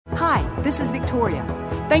this is Victoria.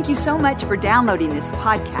 Thank you so much for downloading this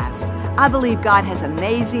podcast. I believe God has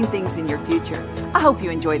amazing things in your future. I hope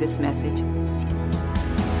you enjoy this message.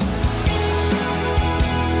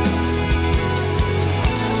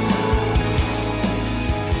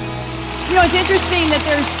 You know, it's interesting that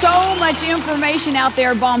there's so much information out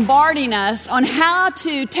there bombarding us on how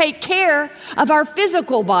to take care of our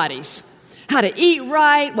physical bodies, how to eat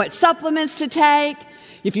right, what supplements to take.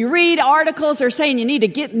 If you read articles, they're saying you need to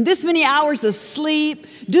get this many hours of sleep,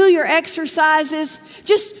 do your exercises,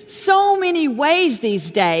 just so many ways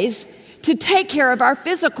these days to take care of our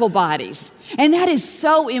physical bodies. And that is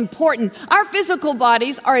so important. Our physical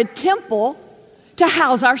bodies are a temple to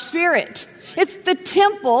house our spirit. It's the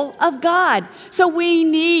temple of God. So we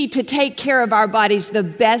need to take care of our bodies the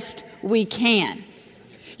best we can.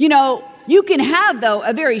 You know, you can have, though,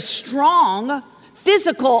 a very strong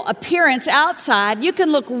physical appearance outside. You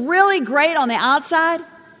can look really great on the outside,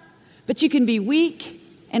 but you can be weak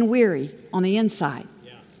and weary on the inside.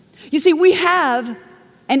 Yeah. You see, we have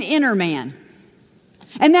an inner man.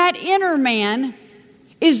 And that inner man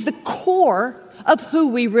is the core of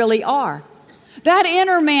who we really are. That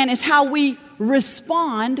inner man is how we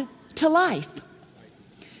respond to life.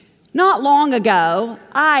 Not long ago,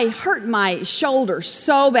 I hurt my shoulder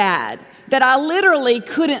so bad that I literally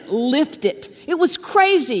couldn't lift it. It was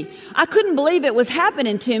crazy. I couldn't believe it was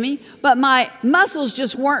happening to me, but my muscles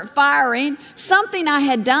just weren't firing. Something I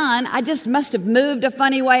had done, I just must have moved a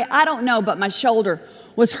funny way. I don't know, but my shoulder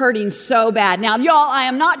was hurting so bad. Now, y'all, I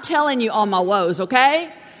am not telling you all my woes,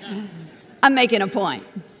 okay? I'm making a point.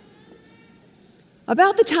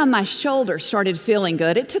 About the time my shoulder started feeling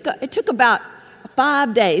good, it took about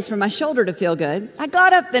 5 days for my shoulder to feel good. I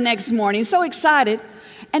got up the next morning so excited,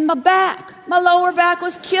 and my lower back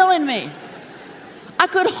was killing me. I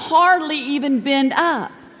could hardly even bend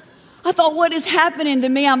up. I thought, what is happening to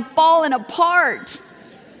me? I'm falling apart.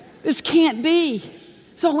 This can't be.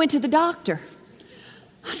 So I went to the doctor.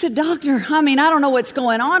 I said, Doctor, I don't know what's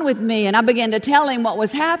going on with me. And I began to tell him what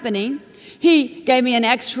was happening. He gave me an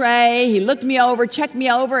x-ray. He looked me over, checked me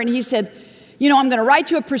over, and he said, I'm going to write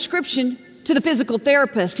you a prescription to the physical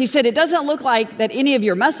therapist. He said, it doesn't look like that any of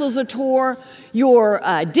your muscles are tore. Your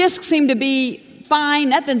discs seem to be fine.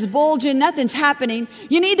 Nothing's bulging. Nothing's happening.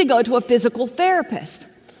 You need to go to a physical therapist.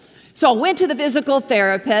 So I went to the physical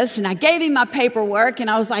therapist, and I gave him my paperwork, and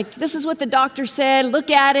I was like, this is what the doctor said. Look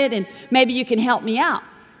at it, and maybe you can help me out.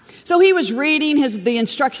 So he was reading the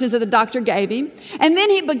instructions that the doctor gave him, and then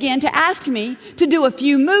he began to ask me to do a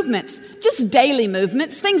few movements, just daily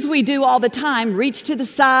movements, things we do all the time, reach to the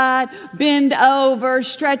side, bend over,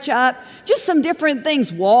 stretch up, just some different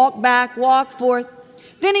things, walk back, walk forth.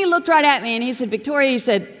 Then he looked right at me and he said, Victoria, he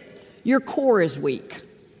said, your core is weak.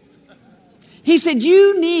 He said,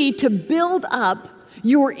 you need to build up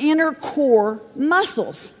your inner core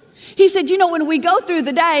muscles. He said, when we go through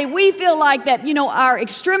the day, we feel like that, our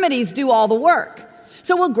extremities do all the work.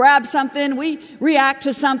 So we'll grab something, we react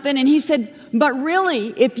to something. And he said, but really,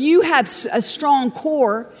 if you have a strong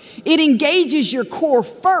core, it engages your core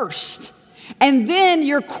first. And then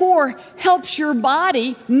your core helps your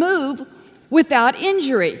body move without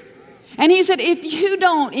injury. And he said, if you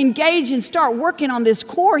don't engage and start working on this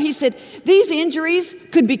core, he said, these injuries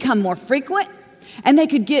could become more frequent and they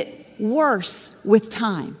could get worse with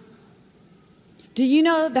time. Do you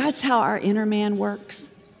know that's how our inner man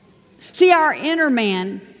works? See, our inner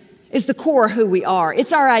man is the core of who we are.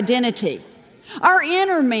 It's our identity. Our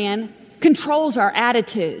inner man controls our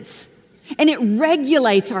attitudes, and it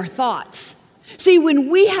regulates our thoughts. See,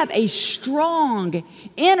 when we have a strong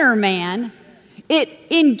inner man, it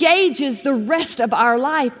engages the rest of our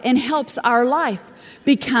life and helps our life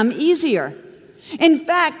become easier. In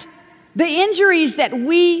fact, the injuries that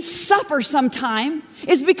we suffer sometimes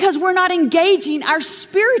is because we're not engaging our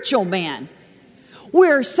spiritual man.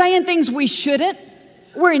 We're saying things we shouldn't.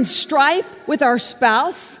 We're in strife with our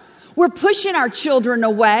spouse. We're pushing our children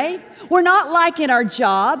away. We're not liking our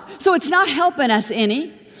job, so it's not helping us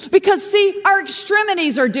any. Because, see, our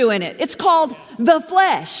extremities are doing it. It's called the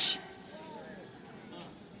flesh.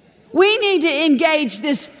 We need to engage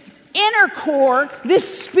this inner core,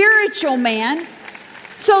 this spiritual man,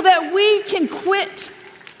 so that we can quit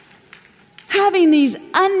having these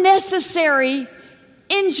unnecessary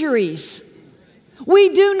injuries.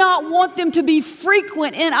 We do not want them to be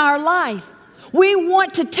frequent in our life. We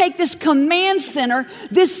want to take this command center,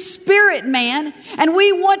 this spirit man, and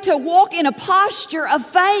we want to walk in a posture of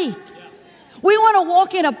faith. We want to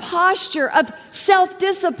walk in a posture of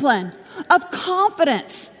self-discipline, of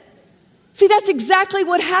confidence. See, that's exactly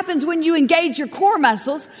what happens when you engage your core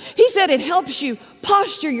muscles. He said it helps you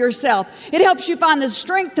posture yourself. It helps you find the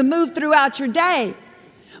strength to move throughout your day.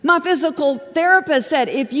 My physical therapist said,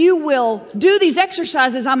 if you will do these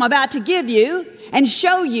exercises I'm about to give you and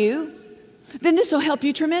show you, then this will help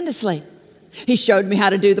you tremendously. He showed me how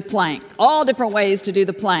to do the plank, all different ways to do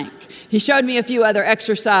the plank. He showed me a few other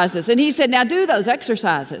exercises, and he said, now do those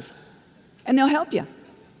exercises, and they'll help you.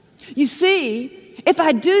 You see, if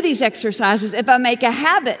I do these exercises, if I make a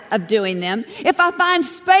habit of doing them, if I find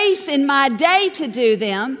space in my day to do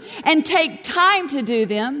them and take time to do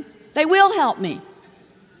them, they will help me.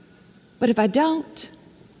 But if I don't,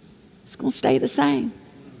 it's going to stay the same.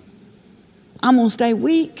 I'm going to stay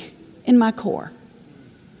weak in my core.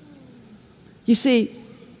 You see,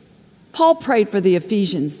 Paul prayed for the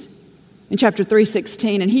Ephesians in chapter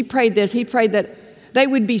 3:16, and he prayed this. He prayed that they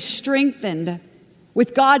would be strengthened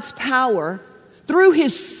with God's power through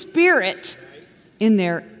his Spirit in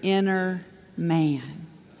their inner man.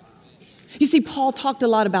 You see, Paul talked a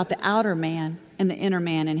lot about the outer man and the inner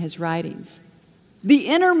man in his writings. The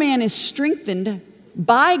inner man is strengthened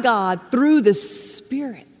by God through the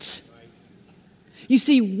Spirit. You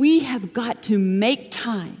see, we have got to make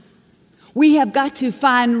time. We have got to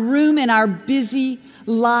find room in our busy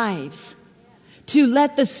lives to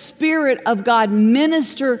let the Spirit of God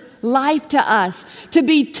minister life to us, to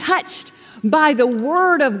be touched by the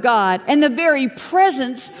Word of God and the very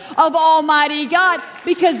presence of Almighty God,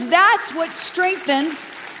 because that's what strengthens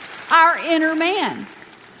our inner man.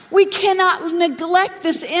 We cannot neglect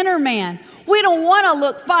this inner man. We don't want to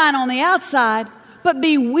look fine on the outside, but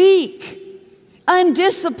be weak,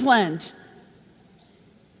 undisciplined,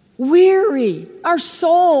 weary, our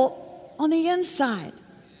soul on the inside.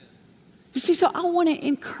 You see, so I want to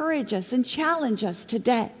encourage us and challenge us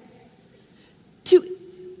today to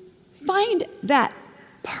find that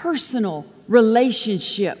personal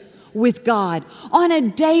relationship with God on a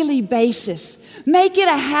daily basis. Make it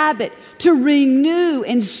a habit to renew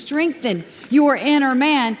and strengthen your inner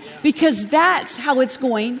man, because that's how it's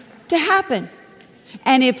going to happen.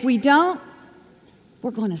 And if we don't,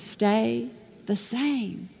 we're going to stay the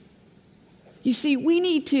same. You see, we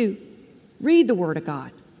need to read the Word of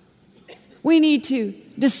God. We need to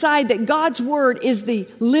decide that God's Word is the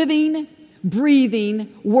living,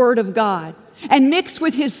 breathing Word of God. And mixed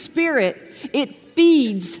with His Spirit, it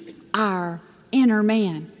feeds our inner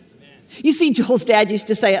man. You see, Joel's dad used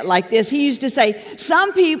to say it like this. He used to say,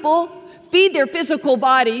 some people feed their physical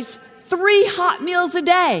bodies 3 hot meals a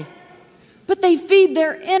day, but they feed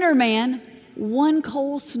their inner man 1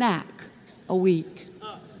 cold snack a week.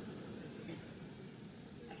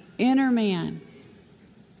 Inner man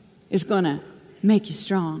is going to make you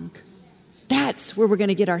strong. That's where we're going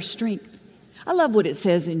to get our strength. I love what it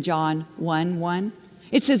says in John 1:1.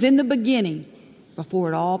 It says, in the beginning,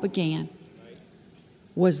 before it all began,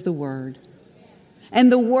 was the Word.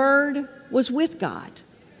 And the Word was with God.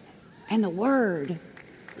 And the Word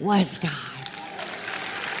was God.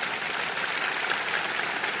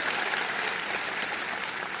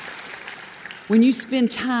 When you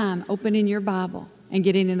spend time opening your Bible and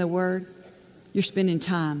getting in the Word, you're spending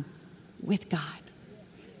time with God.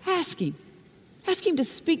 Ask Him. Ask Him to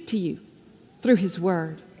speak to you through His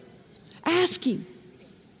Word. Ask Him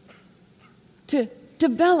to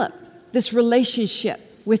develop this relationship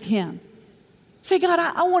with Him. Say, God,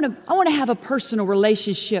 I want to have a personal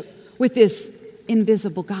relationship with this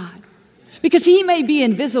invisible God. Because He may be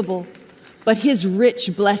invisible, but His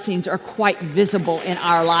rich blessings are quite visible in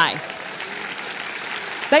our life.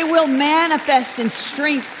 They will manifest in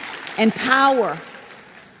strength and power.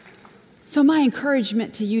 So my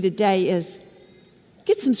encouragement to you today is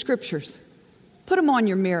get some scriptures. Put them on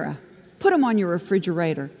your mirror. Put them on your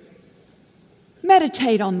refrigerator.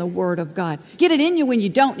 Meditate on the Word of God. Get it in you when you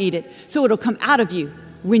don't need it, so it'll come out of you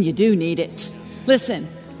when you do need it. Listen,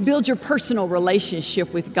 build your personal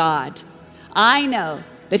relationship with God. I know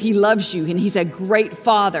that He loves you and He's a great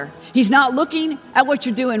Father. He's not looking at what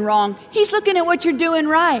you're doing wrong. He's looking at what you're doing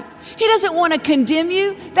right. He doesn't want to condemn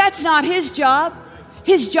you. That's not His job.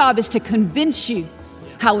 His job is to convince you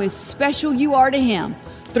how special you are to Him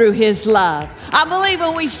through His love. I believe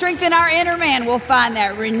when we strengthen our inner man, we'll find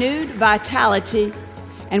that renewed vitality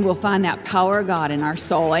and we'll find that power of God in our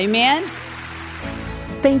soul. Amen?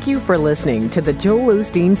 Thank you for listening to the Joel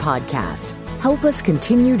Osteen Podcast. Help us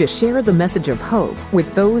continue to share the message of hope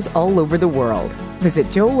with those all over the world. Visit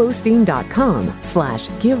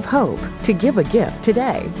joelosteen.com/give hope to give a gift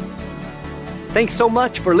today. Thanks so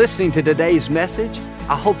much for listening to today's message.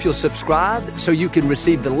 I hope you'll subscribe so you can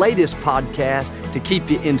receive the latest podcast to keep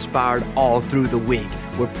you inspired all through the week.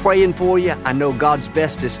 We're praying for you. I know God's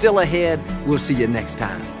best is still ahead. We'll see you next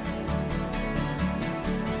time.